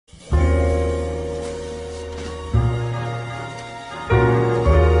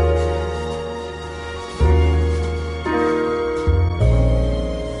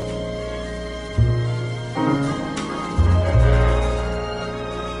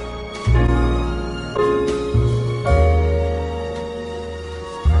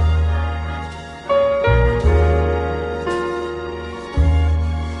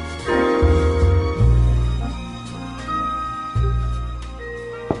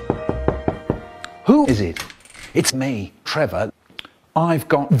Who is it? It's me, Trevor. I've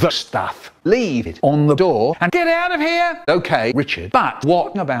got the stuff. Leave it on the door and get out of here. Okay, Richard, but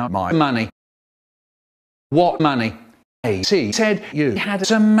what about my money? What money? AC said you had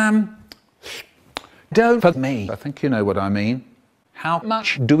some, dough for me. I think you know what I mean. How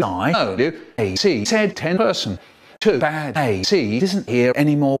much do I owe you? AC said 10%. Too bad AC isn't here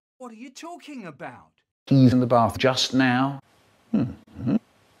anymore. What are you talking about? He's in the bath just now.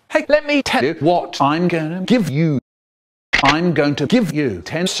 Hey, let me tell you what I'm going to give you. I'm going to give you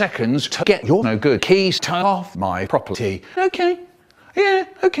 10 seconds to get your no good keys turned off my property. Okay. Yeah,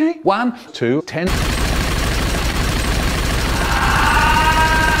 okay. 1, 2, 10.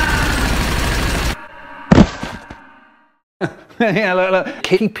 Yeah, look.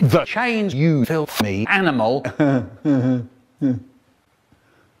 Keep the change, you filthy animal.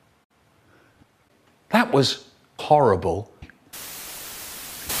 That was horrible.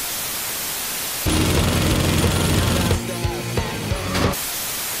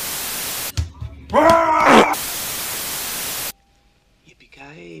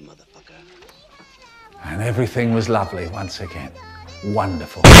 Yippee-ki-yay, motherfucker. And everything was lovely once again.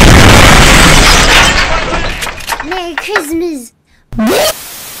 Wonderful. Merry Christmas.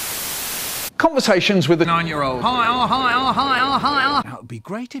 Conversations with a 9-year-old. Hi. Now, it would be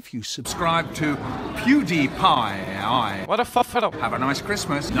great if you subscribe to PewDiePie. What a fuck. Have a nice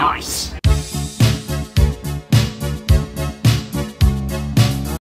Christmas. Nice.